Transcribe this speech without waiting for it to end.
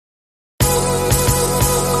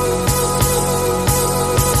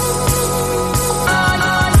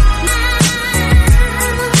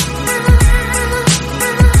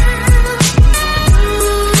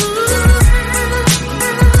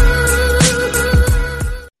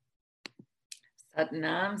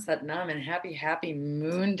Satnam, Satnam, and happy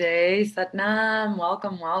moon day. Satnam,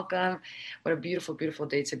 welcome, welcome. What a beautiful, beautiful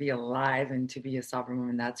day to be alive and to be a sovereign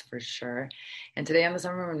woman, that's for sure. And today on the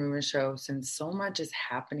Summer Woman Movement Show, since so much is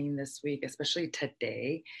happening this week, especially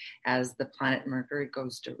today, as the planet Mercury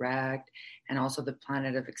goes direct and also the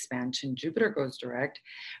planet of expansion, Jupiter, goes direct,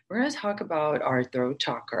 we're going to talk about our throat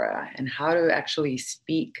chakra and how to actually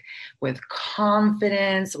speak with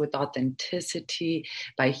confidence, with authenticity,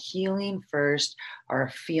 by healing first our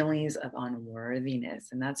feelings of unworthiness.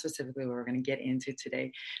 And that's specifically what we're going to get into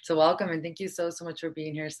today. So welcome and thank you so much for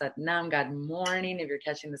being here. Satnam, good morning. If you're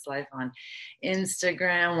catching this live on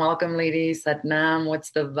Instagram, welcome ladies. Satnam,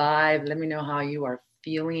 what's the vibe? Let me know how you are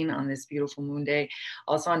feeling on this beautiful moon day.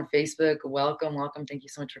 Also on Facebook, welcome. Thank you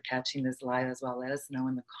so much for catching this live as well. Let us know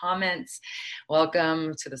in the comments.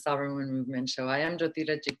 Welcome to the Sovereign Woman Movement Show. I am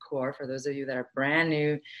Jyotira Jikor. For those of you that are brand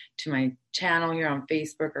new to my channel here on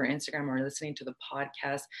Facebook or Instagram or listening to the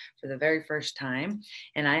podcast for the very first time,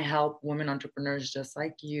 and I help women entrepreneurs just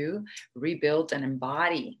like you rebuild and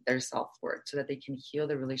embody their self-worth so that they can heal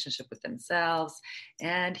their relationship with themselves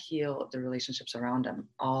and heal the relationships around them,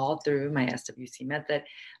 all through my SWC method,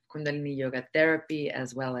 Kundalini Yoga therapy,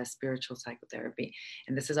 as well as spiritual psychotherapy.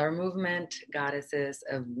 And this is our movement, goddesses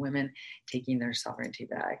of women taking their sovereignty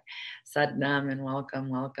back. Sadnam and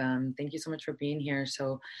welcome. Thank you so much for being here.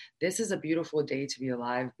 So this is a beautiful day to be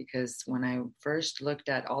alive, because when I first looked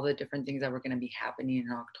at all the different things that were going to be happening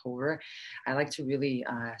in October, I like to really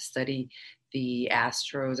study the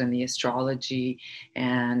astros and the astrology,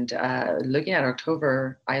 and looking at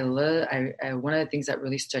October, I one of the things that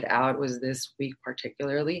really stood out was this week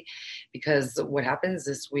particularly, because what happens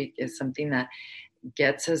this week is something that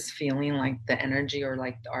gets us feeling like the energy, or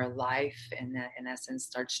like our life in essence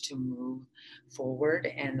starts to move forward,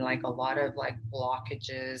 and like a lot of like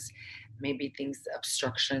blockages, maybe things,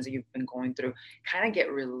 obstructions that you've been going through, kind of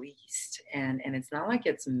get released. And it's not like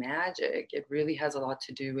it's magic. It really has a lot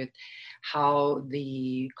to do with how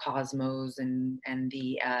the cosmos and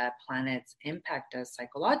the planets impact us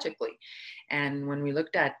psychologically. And when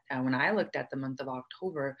I looked at the month of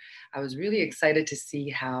October, I was really excited to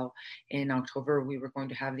see how in October we were going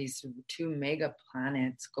to have these two mega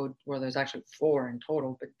planets go, well, there's actually four in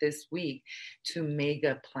total, but this week, two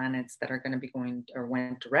mega planets that are going to be going, or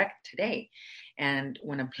went direct today. And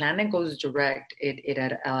when a planet goes direct,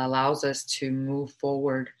 it allows us to move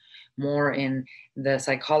forward more in the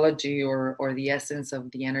psychology, or the essence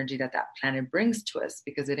of the energy that planet brings to us,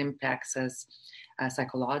 because it impacts us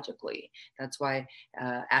psychologically. That's why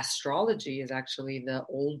astrology is actually the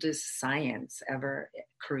oldest science ever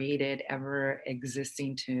created, ever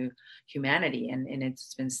existing to humanity. And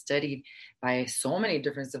it's been studied by so many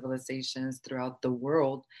different civilizations throughout the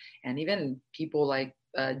world. And even people like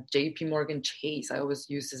JP Morgan Chase. I always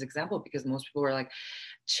use this example because most people are like,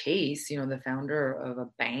 Chase, the founder of a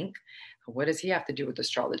bank, what does he have to do with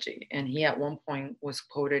astrology? And he at one point was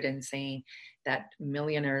quoted in saying that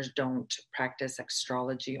millionaires don't practice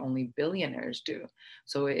astrology, only billionaires do.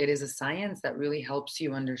 So it is a science that really helps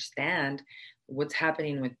you understand what's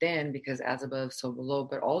happening within, because as above, so below,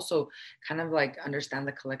 but also kind of like understand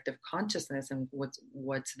the collective consciousness and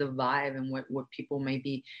what's the vibe and what people may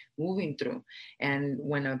be moving through. And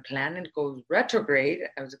when a planet goes retrograde,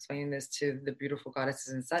 I was explaining this to the beautiful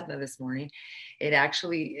goddesses in Satna this morning,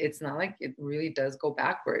 it's not like it really does go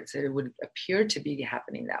backwards. It would appear to be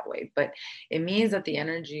happening that way, but it means that the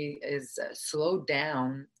energy is slowed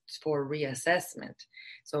down for reassessment.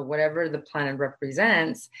 So whatever the planet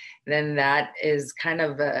represents, then that is kind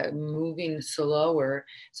of moving slower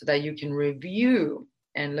so that you can review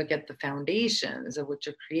and look at the foundations of what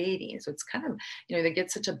you're creating. So it's kind of, they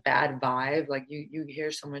get such a bad vibe. Like you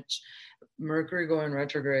hear so much Mercury going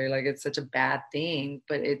retrograde, like it's such a bad thing,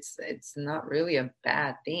 but it's not really a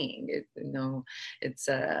bad thing. It's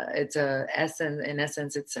a essence. In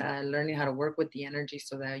essence, it's learning how to work with the energy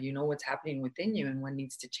so that you know what's happening within you and what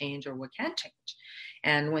needs to change or what can't change.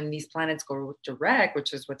 And when these planets go direct,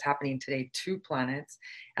 which is what's happening today, two planets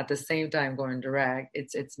at the same time going direct,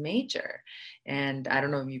 it's major. And I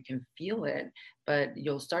don't know if you can feel it, but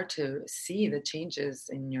you'll start to see the changes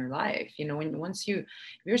in your life. If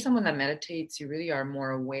you're someone that meditates, you really are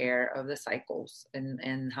more aware of the cycles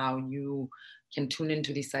and how you can tune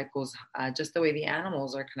into these cycles, just the way the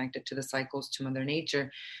animals are connected to the cycles, to Mother Nature.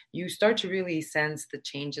 You start to really sense the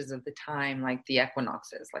changes of the time, like the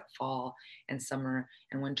equinoxes, like fall and summer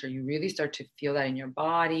and winter. You really start to feel that in your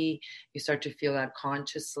body. You start to feel that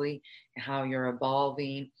consciously, how you're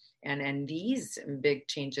evolving. And these big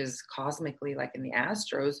changes cosmically, like in the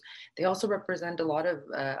astros, they also represent a lot of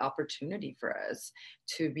opportunity for us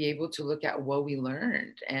to be able to look at what we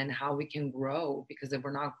learned and how we can grow, because if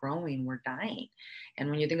we're not growing, we're dying. And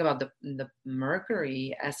when you think about the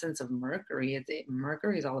Mercury essence of Mercury,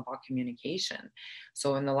 Mercury is all about communication.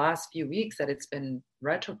 So in the last few weeks that it's been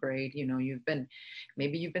retrograde,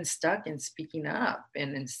 maybe you've been stuck in speaking up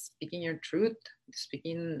and speaking your truth,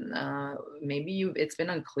 speaking, maybe it's been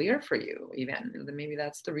unclear for you. Even maybe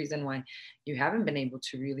that's the reason why you haven't been able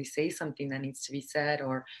to really say something that needs to be said,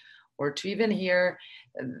 or to even hear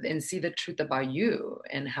and see the truth about you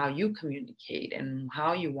and how you communicate and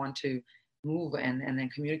how you want to move and then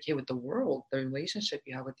communicate with the world, the relationship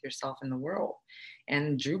you have with yourself and the world.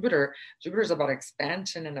 And Jupiter is about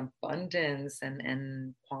expansion and abundance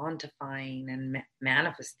and quantifying and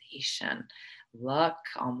manifestation, luck,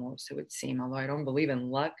 almost, it would seem, although I don't believe in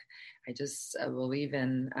luck. I just believe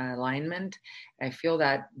in alignment. I feel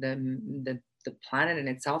that the planet in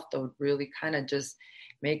itself, though, really kind of just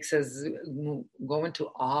makes us go into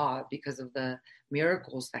awe because of the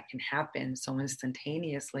miracles that can happen so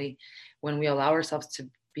instantaneously when we allow ourselves to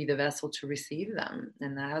be the vessel to receive them.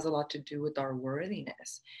 And that has a lot to do with our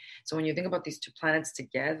worthiness. So when you think about these two planets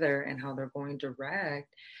together and how they're going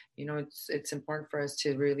direct, it's important for us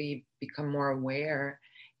to really become more aware.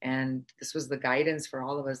 And this was the guidance for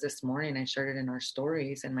all of us this morning. I shared it in our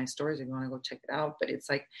stories, and my stories, if you want to go check it out. But it's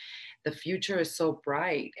like the future is so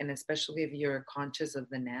bright, and especially if you're conscious of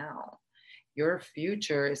the now. Your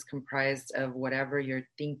future is comprised of whatever you're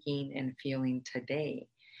thinking and feeling today.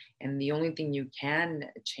 And the only thing you can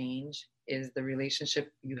change is the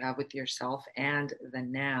relationship you have with yourself and the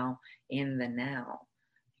now in the now.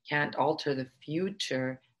 You can't alter the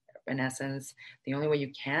future. In essence, the only way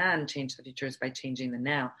you can change the future is by changing the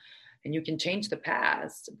now. And you can change the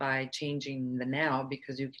past by changing the now,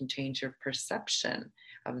 because you can change your perception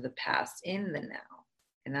of the past in the now.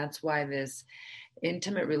 And that's why this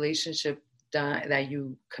intimate relationship that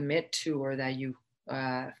you commit to, or that you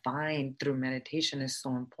find through meditation, is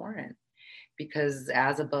so important, because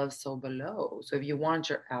as above, so below. So if you want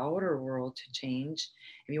your outer world to change,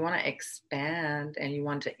 if you want to expand and you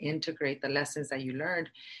want to integrate the lessons that you learned,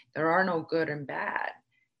 there are no good and bad.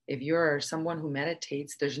 If you're someone who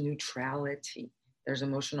meditates, there's neutrality, there's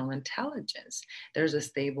emotional intelligence, there's a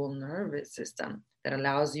stable nervous system that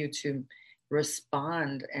allows you to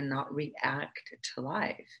respond and not react to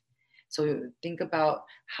life. So think about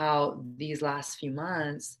how these last few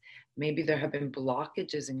months, maybe there have been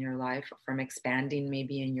blockages in your life from expanding,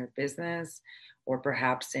 maybe in your business, or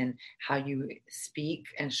perhaps in how you speak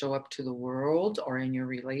and show up to the world, or in your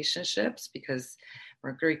relationships, because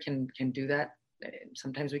Mercury can do that.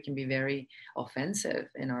 Sometimes we can be very offensive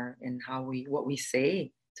in what we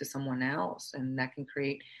say to someone else, and that can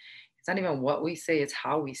create, it's not even what we say, it's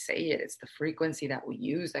how we say it. It's the frequency that we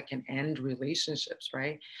use that can end relationships,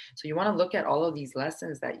 right? So you want to look at all of these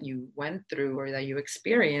lessons that you went through or that you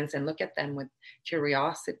experienced, and look at them with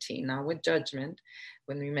curiosity, not with judgment.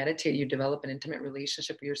 When we meditate, you develop an intimate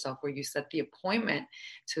relationship with yourself, where you set the appointment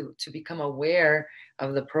to become aware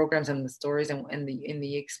of the programs and the stories and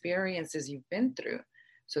the experiences you've been through,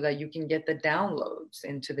 so that you can get the downloads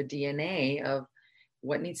into the DNA of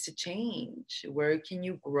what needs to change, where can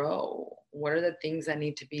you grow, what are the things that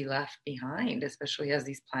need to be left behind, especially as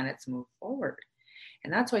these planets move forward.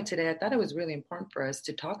 And that's why today I thought it was really important for us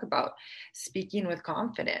to talk about speaking with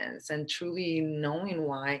confidence and truly knowing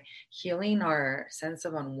why healing our sense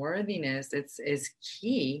of unworthiness is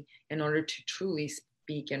key in order to truly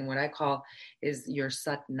speak in what I call is your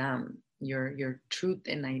Sat Nam, your truth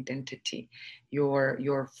and identity,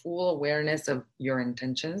 your full awareness of your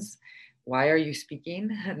intentions. Why are you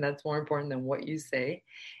speaking? And that's more important than what you say.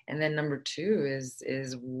 And then number two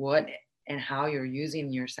is what and how you're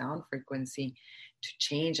using your sound frequency to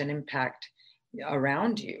change and impact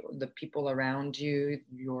around you, the people around you,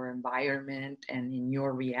 your environment, and in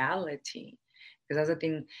your reality. Because that's the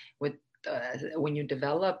thing with when you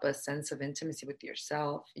develop a sense of intimacy with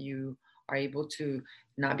yourself, you are able to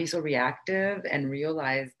not be so reactive and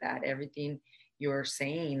realize that everything you're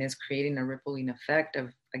saying is creating a rippling effect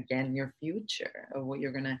of, again, your future, of what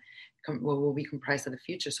will be comprised of the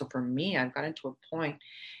future. So for me, I've gotten to a point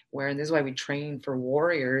where, and this is why we train for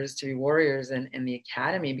warriors to be warriors in the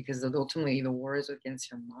academy, because ultimately the war is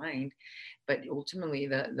against your mind. But ultimately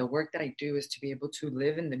the work that I do is to be able to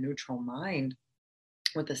live in the neutral mind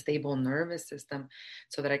with a stable nervous system,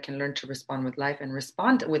 so that I can learn to respond with life and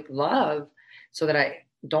respond with love, so that I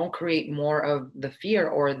don't create more of the fear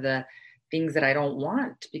or the things that I don't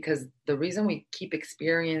want, because the reason we keep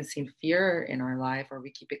experiencing fear in our life, or we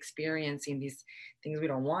keep experiencing these things we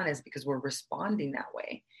don't want, is because we're responding that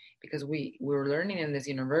way. Because we're learning in this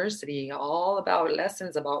university all about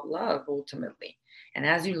lessons about love ultimately. And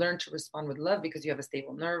as you learn to respond with love, because you have a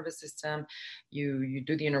stable nervous system, you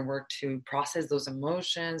do the inner work to process those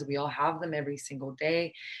emotions. We all have them every single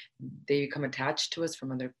day. They become attached to us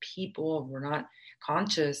from other people. If we're not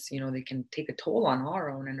conscious, they can take a toll on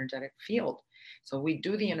our own energetic field. So we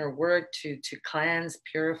do the inner work to cleanse,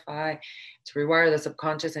 purify, to rewire the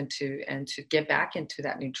subconscious, and to get back into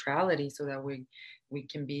that neutrality, so that we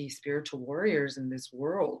can be spiritual warriors in this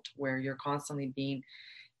world where you're constantly being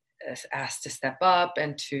asked to step up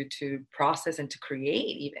and to process and to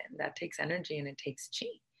create. Even that takes energy and it takes chi.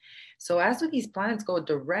 So as these planets go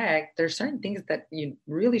direct, there's certain things that you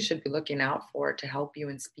really should be looking out for to help you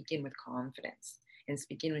in speaking with confidence and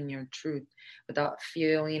speaking in your truth, without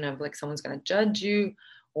feeling of like someone's going to judge you,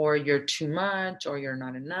 or you're too much, or you're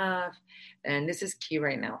not enough. And this is key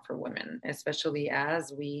right now for women, especially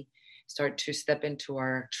as we start to step into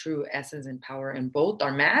our true essence and power in both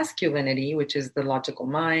our masculinity, which is the logical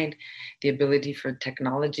mind, the ability for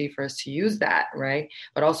technology for us to use that, right?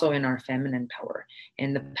 But also in our feminine power,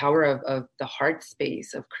 and the power of the heart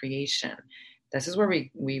space of creation. This is where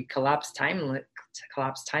we collapse time,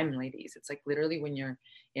 ladies. It's like literally when you're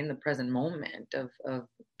in the present moment of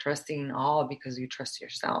trusting all, because you trust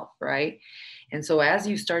yourself, right? And so as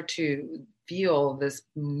you start to feel this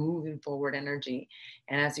moving forward energy,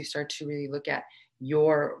 and as you start to really look at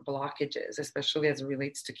your blockages, especially as it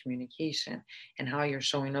relates to communication and how you're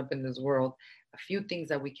showing up in this world, a few things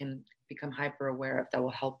that we can become hyper aware of that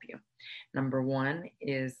will help you. Number one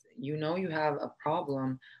is, you have a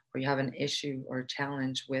problem, or you have an issue or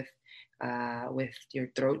challenge with your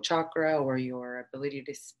throat chakra, or your ability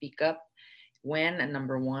to speak up. When,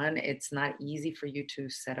 number one, it's not easy for you to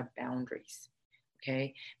set up boundaries.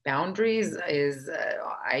 Okay. Boundaries is,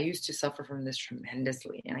 I used to suffer from this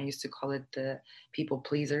tremendously. And I used to call it the people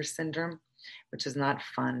pleaser syndrome, which is not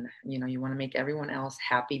fun. You want to make everyone else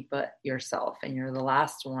happy but yourself, and you're the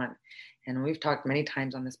last one. And we've talked many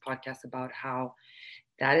times on this podcast about how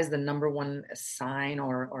that is the number one sign,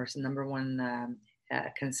 or number one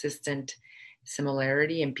consistent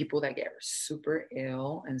similarity in people that get super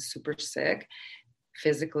ill and super sick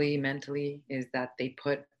physically, mentally, is that they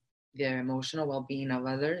put the emotional well-being of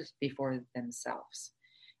others before themselves.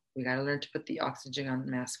 We got to learn to put the oxygen on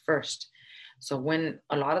mask first. So when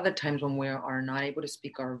a lot of the times when we are not able to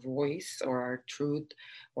speak our voice or our truth,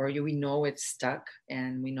 or we know it's stuck,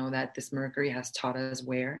 and we know that this Mercury has taught us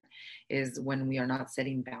where, is when we are not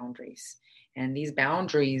setting boundaries. And these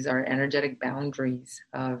boundaries are energetic boundaries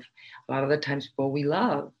of a lot of the times people we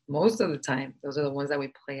love. Most of the time, those are the ones that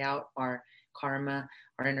we play out our karma,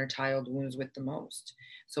 our inner child wounds with the most.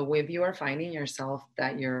 So if you are finding yourself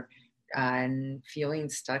that you're feeling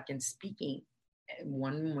stuck in speaking,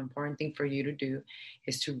 one important thing for you to do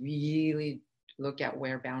is to really look at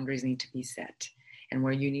where boundaries need to be set, and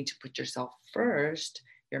where you need to put yourself first,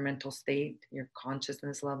 your mental state, your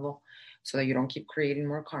consciousness level, so that you don't keep creating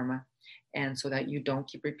more karma, and so that you don't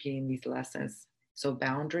keep repeating these lessons. So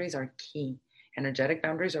boundaries are key. Energetic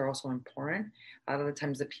boundaries are also important. A lot of the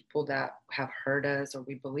times the people that have hurt us, or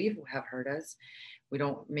we believe have hurt us, we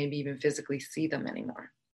don't maybe even physically see them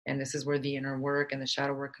anymore. And this is where the inner work and the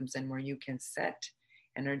shadow work comes in, where you can set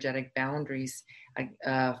energetic boundaries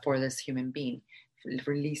for this human being,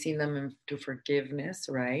 releasing them into forgiveness,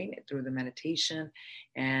 right? Through the meditation,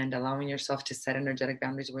 and allowing yourself to set energetic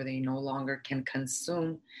boundaries where they no longer can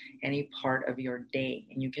consume any part of your day.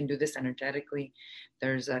 And you can do this energetically.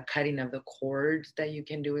 There's a cutting of the cords that you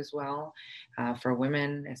can do as well. For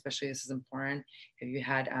women, especially, this is important. If you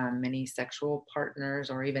had many sexual partners,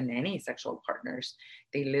 or even any sexual partners,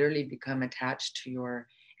 they literally become attached to your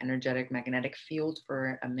energetic magnetic field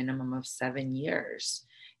for a minimum of 7 years.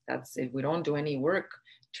 That's if we don't do any work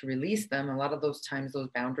to release them. A lot of those times, those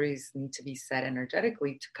boundaries need to be set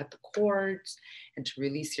energetically to cut the cords and to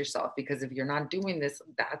release yourself. Because if you're not doing this,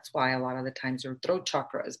 that's why a lot of the times your throat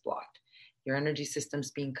chakra is blocked. Your energy system's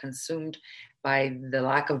being consumed by the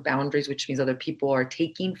lack of boundaries, which means other people are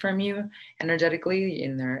taking from you energetically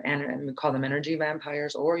and we call them energy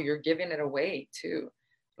vampires, or you're giving it away too.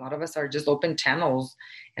 A lot of us are just open channels,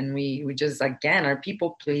 and we just, again, are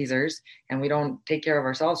people pleasers, and we don't take care of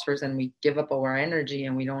ourselves first, and we give up our energy,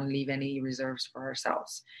 and we don't leave any reserves for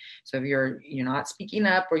ourselves. So if you're not speaking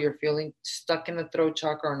up, or you're feeling stuck in the throat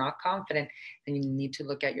chakra or not confident, then you need to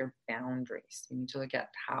look at your boundaries. You need to look at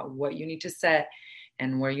what you need to set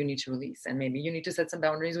and where you need to release. And maybe you need to set some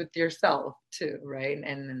boundaries with yourself too, right?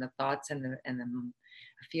 And the thoughts and the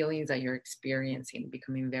feelings that you're experiencing,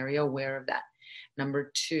 becoming very aware of that.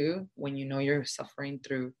 Number two, when you know you're suffering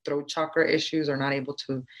through throat chakra issues or not able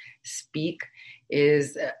to speak,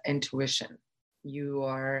 is intuition. You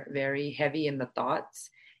are very heavy in the thoughts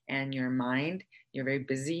and your mind. You're very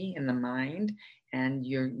busy in the mind, and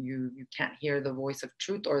you can't hear the voice of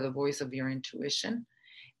truth or the voice of your intuition,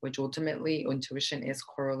 which ultimately intuition is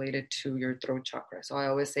correlated to your throat chakra. So I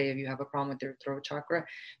always say, if you have a problem with your throat chakra,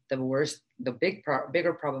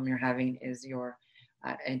 bigger problem you're having is your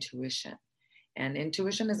intuition. And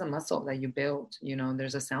intuition is a muscle that you build.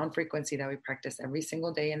 There's a sound frequency that we practice every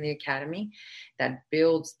single day in the academy that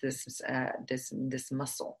builds this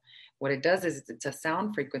muscle. What it does is it's a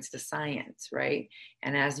sound frequency, the science, right?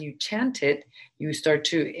 And as you chant it, you start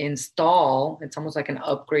to install. It's almost like an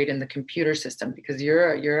upgrade in the computer system, because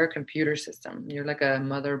you're a computer system. You're like a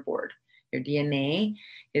motherboard. Your DNA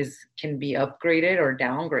can be upgraded or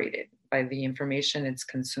downgraded by the information it's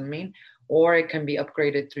consuming, or it can be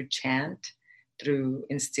upgraded through chant, through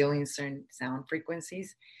instilling certain sound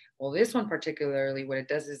frequencies. Well, this one particularly, what it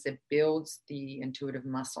does is it builds the intuitive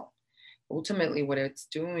muscle. Ultimately, what it's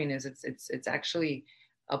doing is it's actually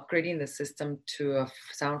upgrading the system to a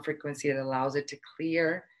sound frequency that allows it to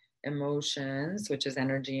clear emotions, which is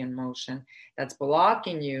energy and motion, that's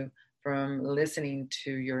blocking you from listening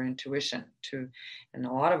to your intuition. And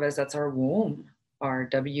a lot of us, that's our womb, our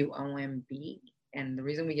WOMB. And the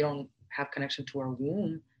reason we don't have connection to our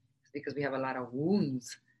womb because we have a lot of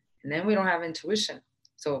wounds, and then we don't have intuition.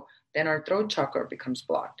 So then our throat chakra becomes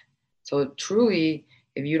blocked. So truly,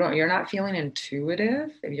 if you're not feeling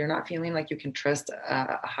intuitive, if you're not feeling like you can trust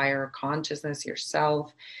a higher consciousness,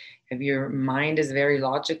 yourself, if your mind is very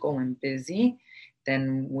logical and busy,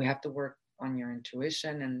 then we have to work on your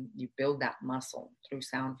intuition, and you build that muscle through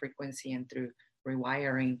sound frequency and through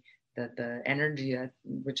rewiring the energy,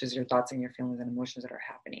 which is your thoughts and your feelings and emotions that are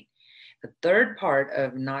happening. The third part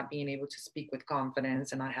of not being able to speak with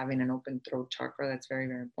confidence and not having an open throat chakra, that's very,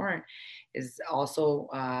 very important, is also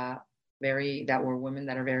that we're women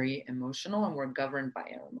that are very emotional, and we're governed by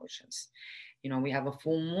our emotions. We have a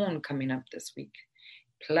full moon coming up this week.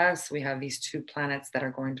 Plus, we have these two planets that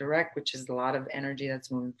are going direct, which is a lot of energy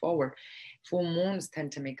that's moving forward. Full moons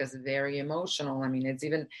tend to make us very emotional. I mean, it's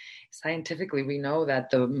even scientifically, we know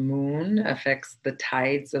that the moon affects the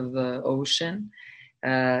tides of the ocean.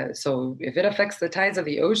 So if it affects the tides of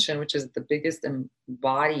the ocean, which is the biggest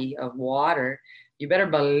body of water, you better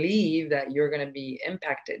believe that you're going to be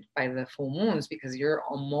impacted by the full moons, because you're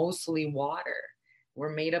mostly water.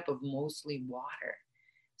 We're made up of mostly water.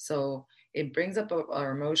 So it brings up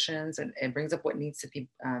our emotions, and it brings up what needs to be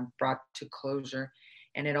brought to closure.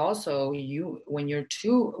 And it also, I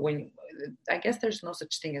guess there's no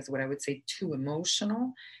such thing as what I would say too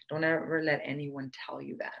emotional. Don't ever let anyone tell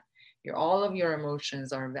you that. All of your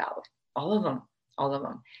emotions are valid. All of them.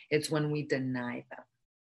 It's when we deny them.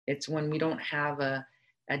 It's when we don't have a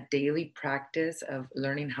daily practice of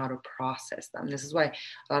learning how to process them. This is why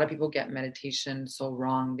a lot of people get meditation so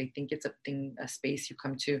wrong. They think it's a space you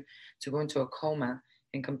come to go into a coma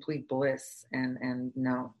in complete bliss. And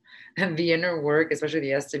no. And the inner work, especially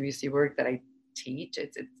the SWC work that I teach,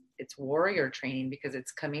 it's warrior training, because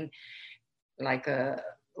it's coming like a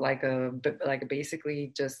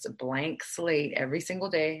basically just a blank slate every single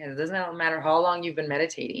day. And it doesn't matter how long you've been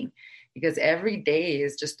meditating, because every day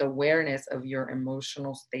is just awareness of your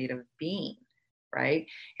emotional state of being, right?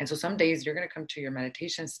 And so some days you're going to come to your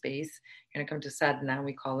meditation space, you're going to come to sadhana,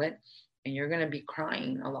 we call it, and you're going to be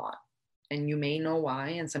crying a lot. And you may know why,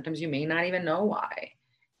 and sometimes you may not even know why.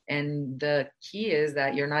 And the key is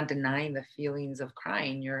that you're not denying the feelings of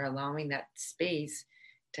crying. You're allowing that space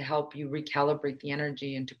to help you recalibrate the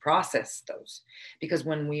energy and to process those. Because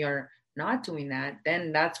when we are not doing that,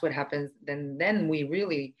 then that's what happens. Then we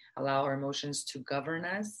really allow our emotions to govern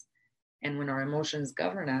us. And when our emotions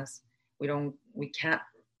govern us, we can't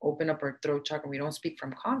open up our throat chakra. We don't speak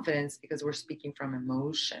from confidence, because we're speaking from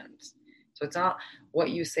emotions. So it's not what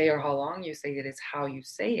you say or how long you say it, it's how you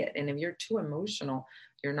say it. And if you're too emotional,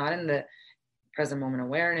 you're not in the present moment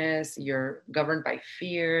awareness, you're governed by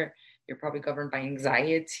fear, you're probably governed by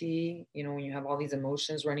anxiety, when you have all these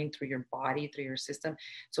emotions running through your body, through your system.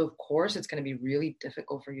 So of course, it's going to be really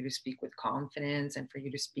difficult for you to speak with confidence and for you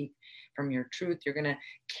to speak from your truth. You're going to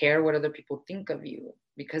care what other people think of you,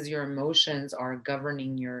 because your emotions are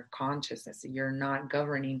governing your consciousness. You're not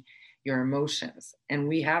governing your emotions. And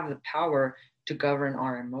we have the power to govern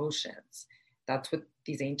our emotions. That's what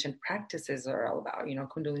these ancient practices are all about.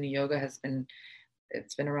 Kundalini yoga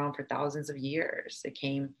it's been around for thousands of years. It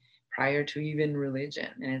came prior to even religion.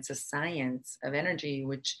 And it's a science of energy,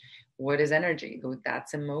 what is energy?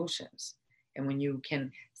 That's emotions. And when you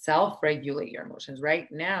can self-regulate your emotions,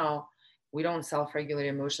 right now, we don't self-regulate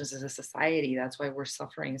emotions as a society. That's why we're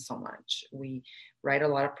suffering so much. We write a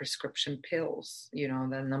lot of prescription pills. The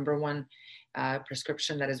number one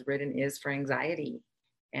prescription that is written is for anxiety,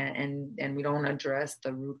 and we don't address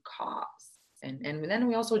the root cause. And then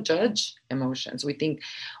we also judge emotions. We think,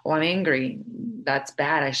 oh, I'm angry. That's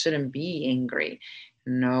bad. I shouldn't be angry.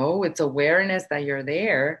 No, it's awareness that you're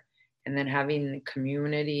there, and then having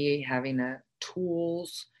community, having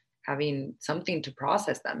tools, having something to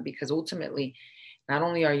process them. Because ultimately, not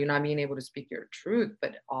only are you not being able to speak your truth,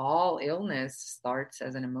 but all illness starts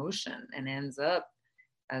as an emotion and ends up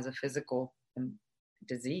as a physical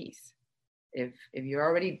disease. If you're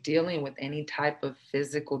already dealing with any type of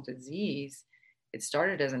physical disease, it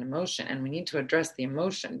started as an emotion, and we need to address the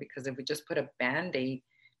emotion. Because if we just put a band-aid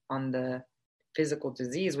on the physical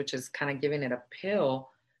disease, which is kind of giving it a pill,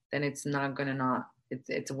 then it's not going to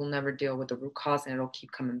it will never deal with the root cause, and it'll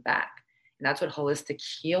keep coming back. And that's what holistic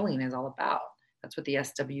healing is all about. That's what the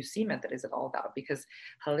SWC method is all about, because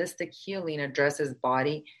holistic healing addresses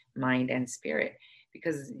body, mind, and spirit,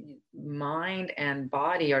 because mind and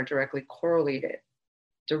body are directly correlated.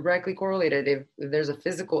 If there's a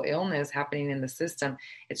physical illness happening in the system,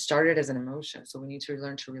 it started as an emotion. So we need to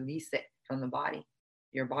learn to release it from the body.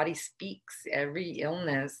 Your body speaks. Every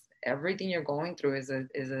illness, everything you're going through is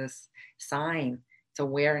a sign. It's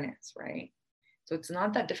awareness, right? So it's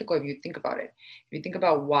not that difficult if you think about it. If you think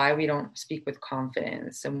about why we don't speak with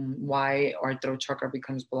confidence, and why our throat chakra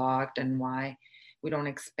becomes blocked, and why we don't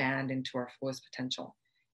expand into our fullest potential.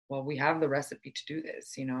 Well, we have the recipe to do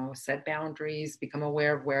this. Set boundaries, become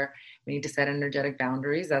aware of where we need to set energetic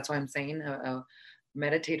boundaries. That's why I'm saying a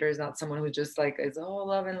meditator is not someone who just is all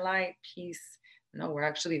love and light, peace. No, we're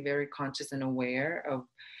actually very conscious and aware of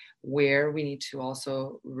where we need to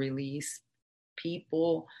also release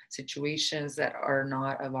people, situations that are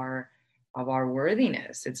not of our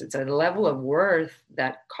worthiness. It's a level of worth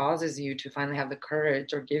that causes you to finally have the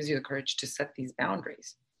courage, or gives you the courage, to set these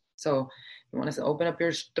boundaries. So you want to open up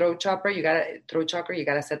your throat chakra, you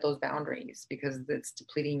gotta set those boundaries, because it's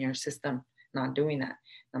depleting your system not doing that.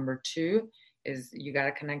 Number 2 is you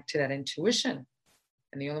gotta connect to that intuition.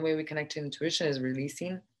 And the only way we connect to intuition is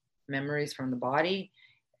releasing memories from the body,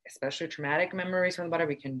 especially traumatic memories from the body.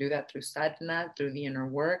 We can do that through sadhana, through the inner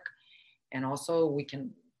work. And also we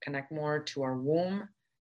can connect more to our womb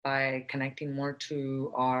by connecting more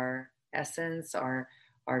to our essence, our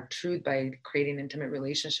truth, by creating an intimate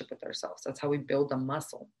relationship with ourselves. That's how we build a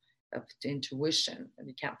muscle of intuition. And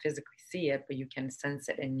you can't physically see it, but you can sense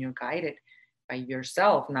it, and you're guided by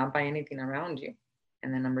yourself, not by anything around you.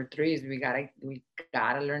 And then number 3 is we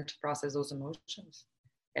gotta learn to process those emotions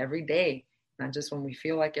every day, not just when we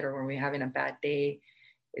feel like it or when we're having a bad day.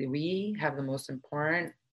 We have the most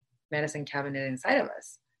important medicine cabinet inside of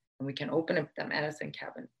us, and we can open up that medicine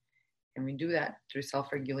cabinet. And we do that through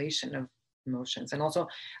self-regulation of emotions. And also,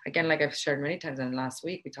 again, like I've shared many times, and last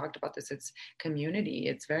week we talked about this, it's community.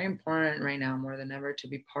 It's very important right now more than ever to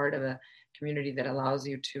be part of a community that allows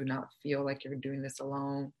you to not feel like you're doing this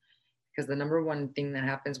alone. Because the number one thing that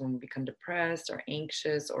happens when we become depressed or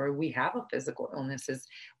anxious, or we have a physical illness, is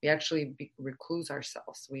we actually recluse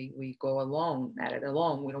ourselves. We go alone at it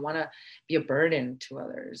alone. We don't want to be a burden to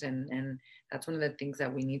others. And that's one of the things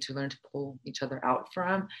that we need to learn to pull each other out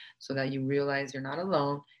from, so that you realize you're not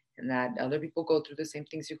alone, and that other people go through the same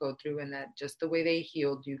things you go through, and that just the way they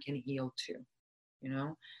healed, you can heal too.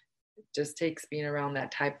 It just takes being around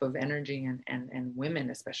that type of energy, and women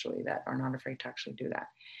especially, that are not afraid to actually do that.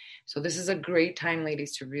 So this is a great time,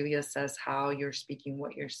 ladies, to really assess how you're speaking,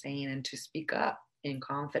 what you're saying, and to speak up in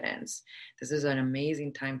confidence. This is an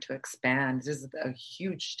amazing time to expand. This is a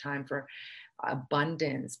huge time for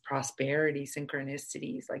abundance, prosperity,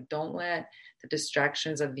 synchronicities. Don't let the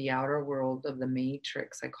distractions of the outer world, of the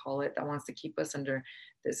matrix, I call it, that wants to keep us under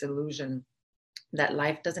this illusion that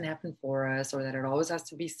life doesn't happen for us, or that it always has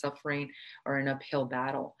to be suffering or an uphill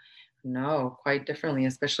battle. No, quite differently,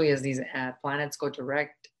 especially as these planets go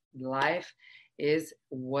direct. Life is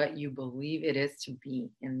what you believe it is to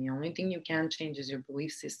be. And the only thing you can change is your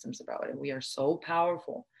belief systems about it. We are so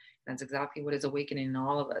powerful. That's exactly what is awakening in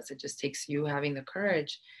all of us. It just takes you having the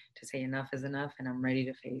courage to say enough is enough, and I'm ready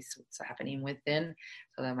to face what's happening within,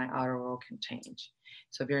 so that my outer world can change.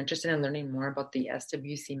 So if you're interested in learning more about the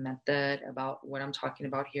SWC method, about what I'm talking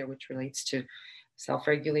about here, which relates to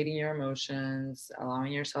self-regulating your emotions,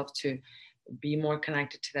 allowing yourself to be more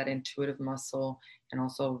connected to that intuitive muscle, and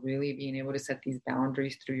also really being able to set these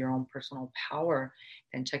boundaries through your own personal power,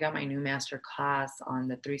 then check out my new master class on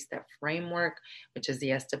the 3-step framework, which is the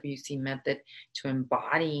SWC method to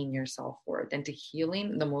embodying your self-worth and to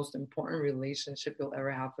healing the most important relationship you'll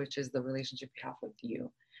ever have, which is the relationship you have with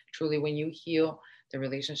you. Truly, when you heal the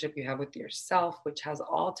relationship you have with yourself, which has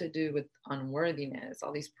all to do with unworthiness,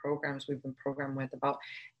 all these programs we've been programmed with about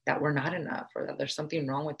that we're not enough or that there's something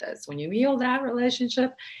wrong with us. When you heal that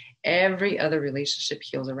relationship, every other relationship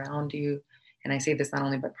heals around you. And I say this not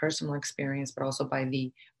only by personal experience, but also by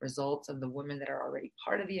the results of the women that are already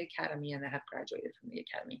part of the Academy and that have graduated from the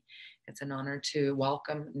Academy. It's an honor to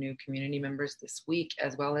welcome new community members this week,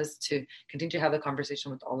 as well as to continue to have the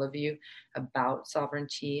conversation with all of you about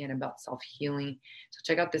sovereignty and about self-healing. So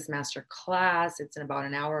check out this master class. It's in about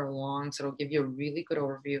an hour long, so it'll give you a really good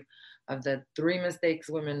overview of the 3 mistakes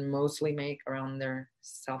women mostly make around their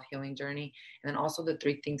self-healing journey, and then also the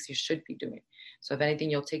 3 things you should be doing. So if anything,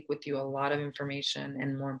 you'll take with you a lot of information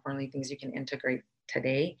and, more importantly, things you can integrate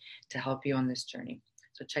today to help you on this journey.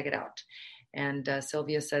 So check it out. And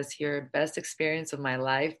Sylvia says here, best experience of my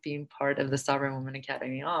life being part of the Sovereign Woman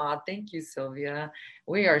Academy. Oh, thank you, Sylvia.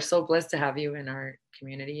 We are so blessed to have you in our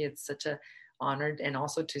community. It's such a honored, and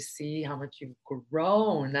also to see how much you've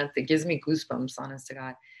grown. It gives me goosebumps, honest to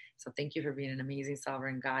God. So thank you for being an amazing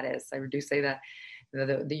sovereign goddess. I do say that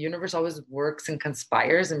the universe always works and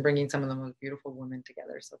conspires in bringing some of the most beautiful women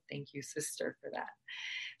together. So thank you, sister, for that.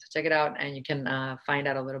 So check it out and you can find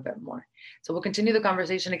out a little bit more. So we'll continue the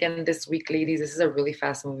conversation again this week, ladies. This is a really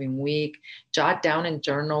fast moving week. Jot down and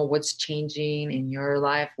journal what's changing in your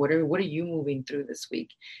life. What are you moving through this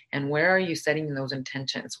week? And where are you setting those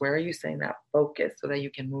intentions? Where are you setting that focus so that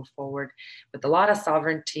you can move forward with a lot of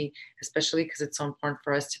sovereignty, especially because it's so important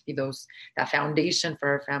for us to be that foundation for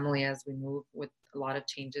our family as we move with a lot of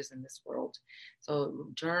changes in this world. So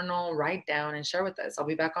journal, write down, and share with us. I'll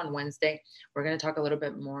be back on Wednesday. We're going to talk a little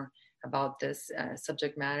bit more about this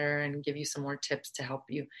subject matter and give you some more tips to help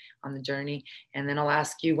you on the journey. And then I'll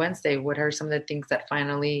ask you Wednesday, what are some of the things that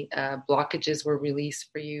finally blockages were released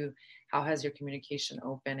for you? How has your communication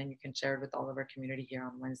open? And you can share it with all of our community here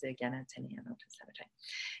on Wednesday again at 10 a.m. Mountain Standard Time.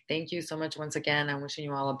 Thank you so much once again. I'm wishing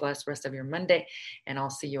you all a blessed rest of your Monday, and I'll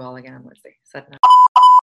see you all again on Wednesday. Satnam.